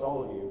 Drink this,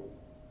 all of you.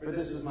 For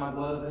this is my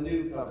blood of the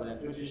new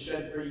covenant, which is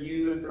shed for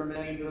you and for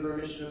many for the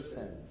remission of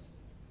sins.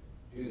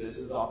 Do this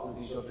as often as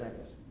ye shall drink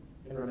it,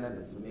 in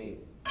remembrance of me.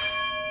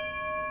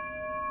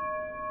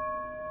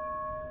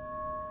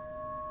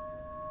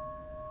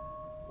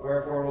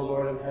 Wherefore, O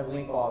Lord and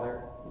Heavenly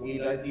Father, we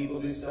thy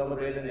people do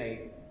celebrate and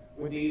make,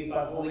 with these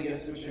thy holy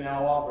gifts which we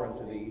now offer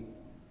unto thee,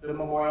 the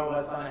memorial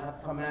thy Son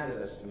hath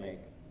commanded us to make,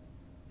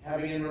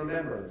 having in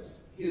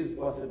remembrance his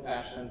blessed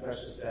passion and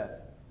precious death,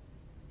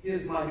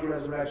 his mighty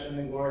resurrection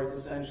and glorious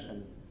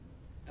ascension,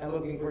 and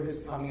looking for his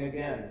coming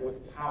again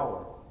with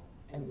power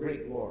and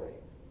great glory.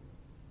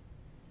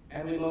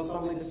 And we most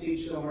humbly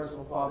beseech thee, O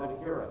merciful Father, to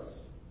hear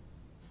us,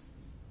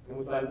 and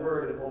with thy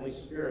word and Holy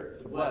Spirit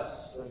to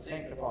bless and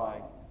sanctify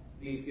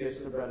these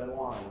gifts of bread and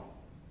wine,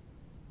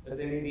 that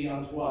they may be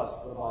unto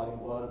us the body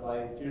and blood of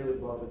thy dearly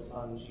beloved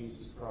Son,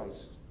 Jesus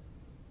Christ.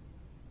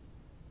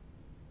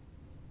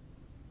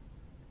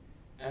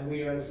 And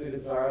we earnestly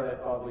desire thy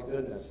fatherly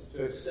goodness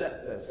to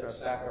accept this, our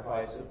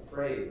sacrifice of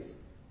praise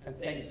and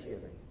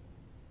thanksgiving,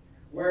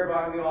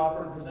 whereby we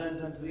offer and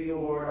present unto thee,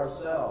 O Lord,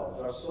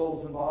 ourselves, our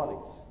souls and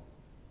bodies.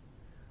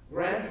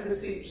 Grant, we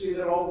beseech thee,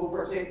 that all who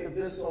partake of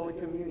this Holy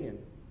Communion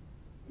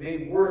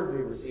may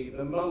worthily receive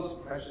the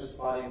most precious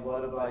body and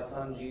blood of thy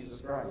Son, Jesus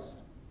Christ,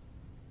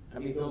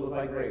 and be filled with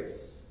thy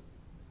grace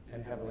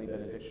and heavenly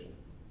benediction.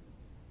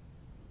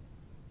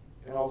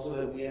 And also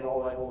that we and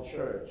all thy whole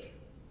church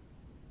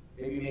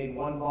may be made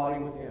one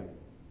body with him,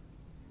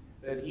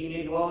 that he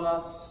may dwell in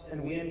us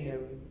and we in him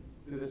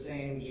through the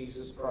same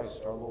Jesus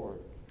Christ our Lord,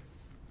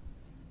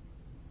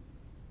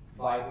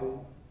 by whom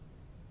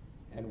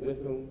and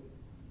with whom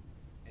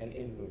and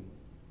in whom,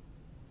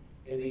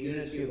 in the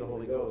unity of the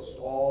Holy Ghost,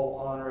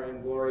 all honor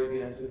and glory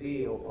be unto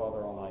thee, O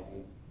Father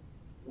Almighty,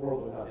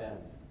 world without end.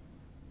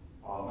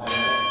 Amen.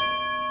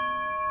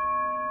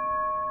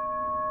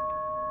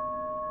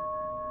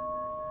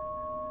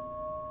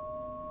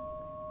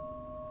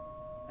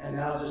 And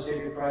now, as the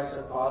Savior Christ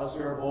hath taught us,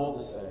 we are bold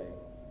to say,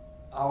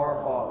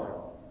 Our Father,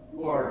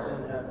 who art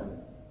in heaven,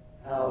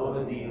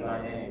 hallowed be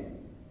thy name.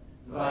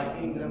 Thy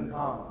kingdom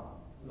come,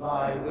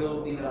 thy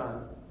will be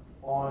done,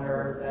 on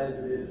earth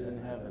as it is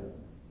in heaven.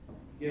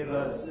 Give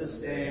us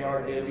this day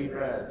our daily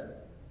bread,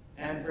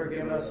 and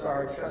forgive us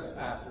our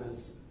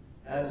trespasses,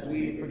 as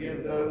we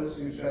forgive those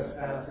who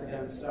trespass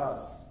against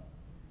us.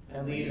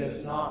 And lead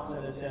us not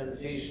into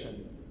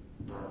temptation,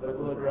 but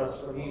deliver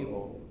us from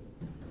evil.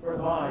 For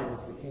thine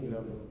is the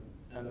kingdom,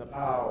 and the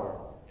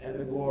power, and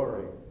the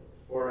glory,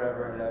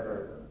 forever and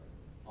ever.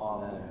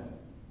 Amen.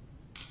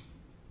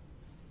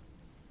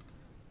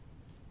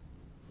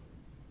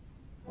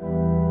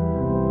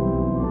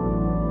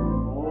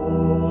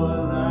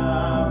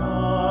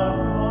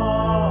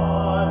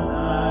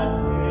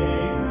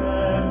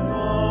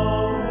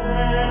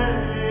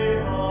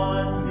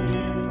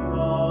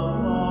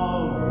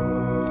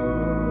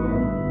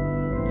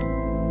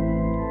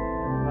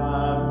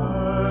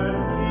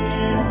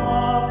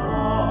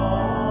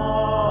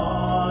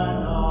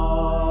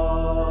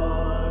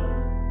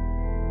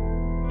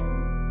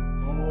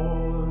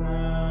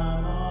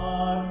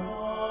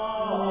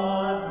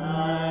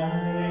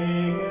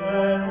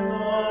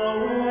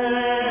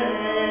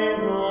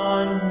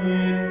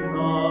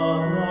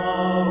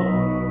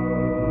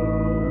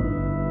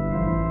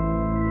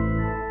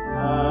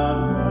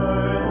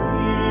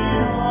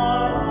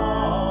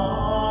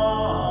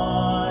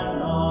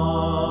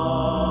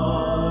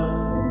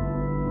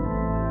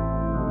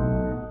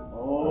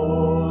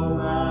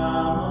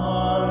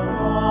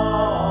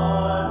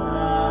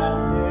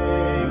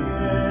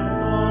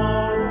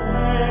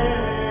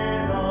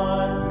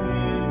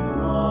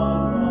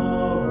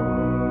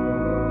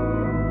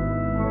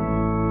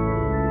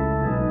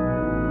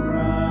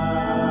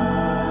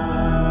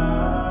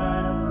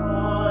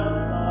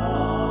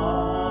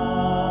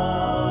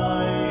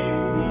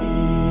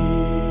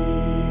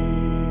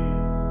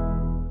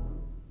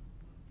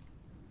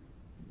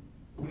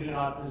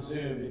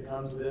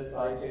 come to this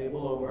thy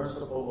table, O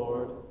merciful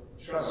Lord,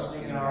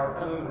 trusting in our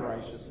own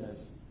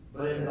righteousness,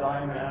 but in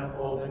thy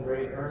manifold and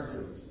great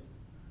mercies.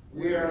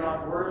 We are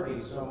not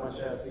worthy so much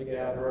as to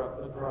gather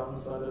up the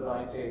crumbs under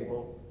thy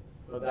table,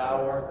 but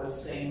thou art the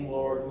same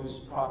Lord whose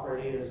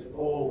property is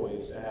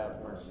always to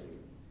have mercy.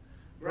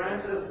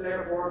 Grant us,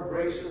 therefore,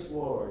 gracious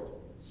Lord,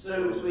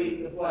 so to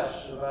eat the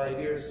flesh of thy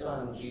dear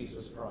Son,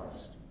 Jesus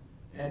Christ,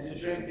 and to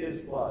drink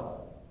his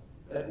blood,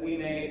 that we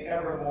may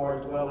evermore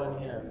dwell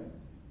in him,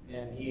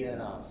 and he in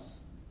us.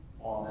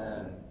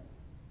 Amen.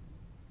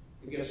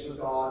 The gifts of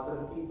God for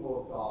the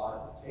people of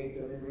God, take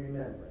them in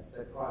remembrance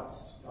that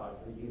Christ died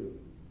for you,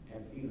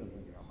 and feed them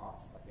in your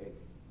hearts by faith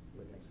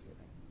with thanksgiving.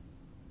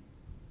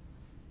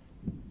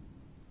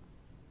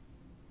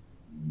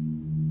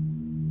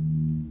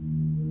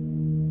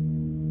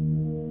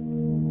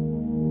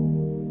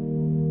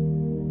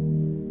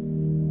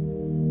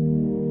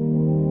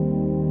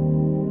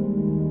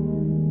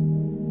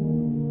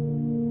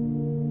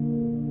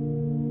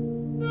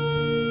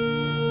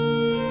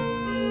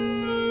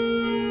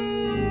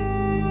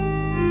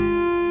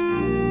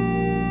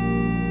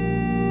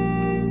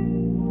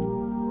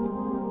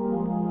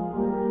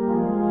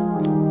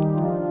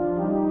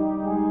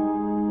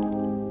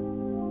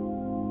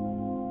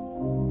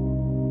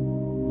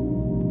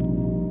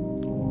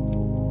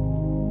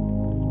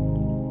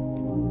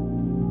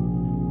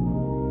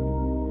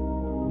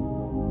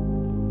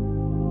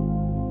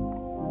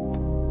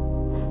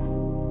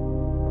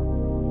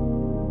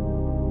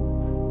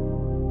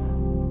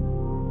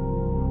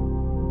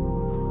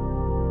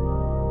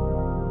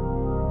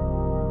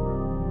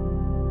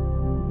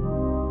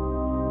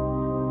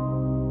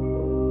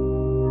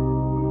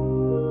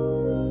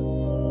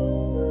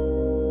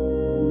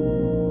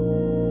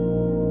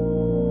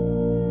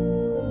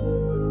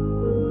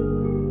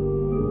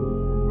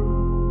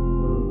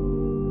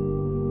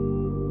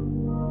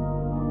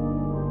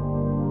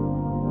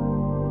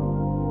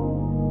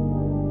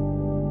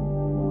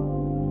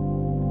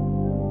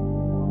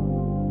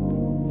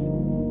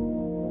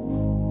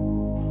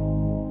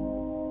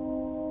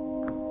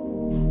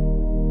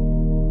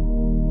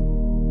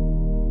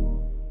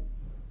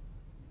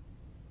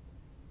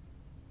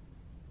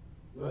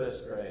 Let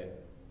us pray.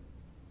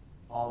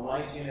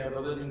 Almighty and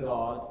ever-living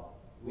God,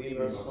 we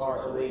most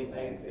heartily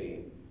thank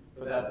thee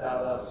for that thou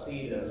dost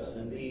feed us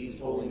in these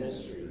holy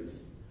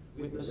mysteries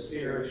with the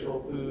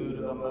spiritual food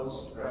of the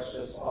most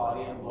precious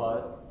body and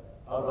blood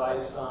of thy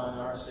Son,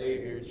 our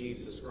Savior,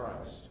 Jesus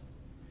Christ,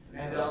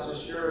 and dost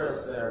assure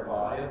us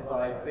thereby of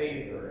thy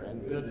favor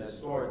and goodness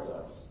towards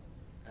us,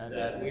 and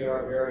that we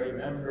are very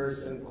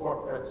members and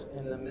corporate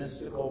in the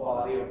mystical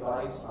body of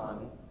thy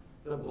Son,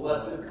 the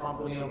blessed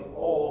company of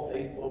all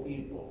faithful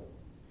people,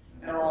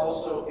 and are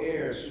also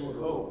heirs to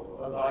hope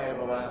of thy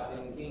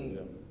everlasting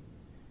kingdom.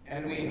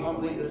 And we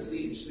humbly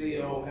beseech thee,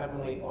 O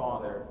Heavenly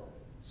Father,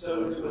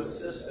 so to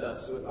assist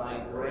us with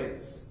thy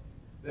grace,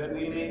 that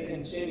we may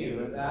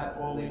continue in that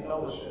holy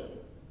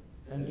fellowship,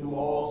 and do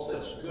all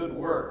such good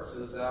works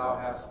as thou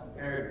hast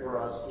prepared for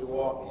us to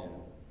walk in,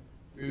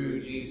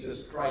 through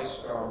Jesus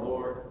Christ our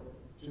Lord,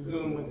 to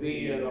whom with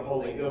thee and the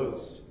Holy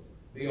Ghost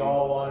be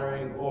all honor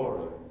and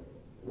glory,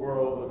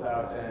 world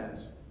without end.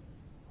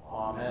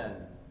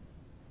 Amen.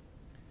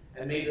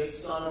 And may the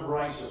Sun of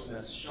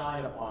Righteousness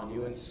shine upon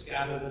you and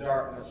scatter the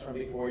darkness from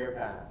before your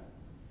path.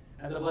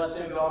 And the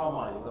blessing of God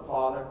Almighty, the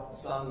Father, the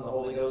Son, and the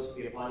Holy Ghost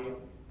be upon you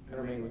and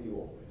remain with you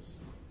always.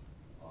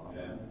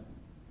 Amen.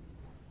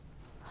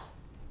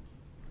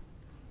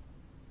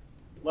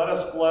 Let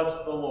us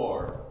bless the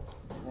Lord.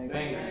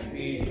 Thanks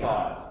be to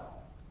God.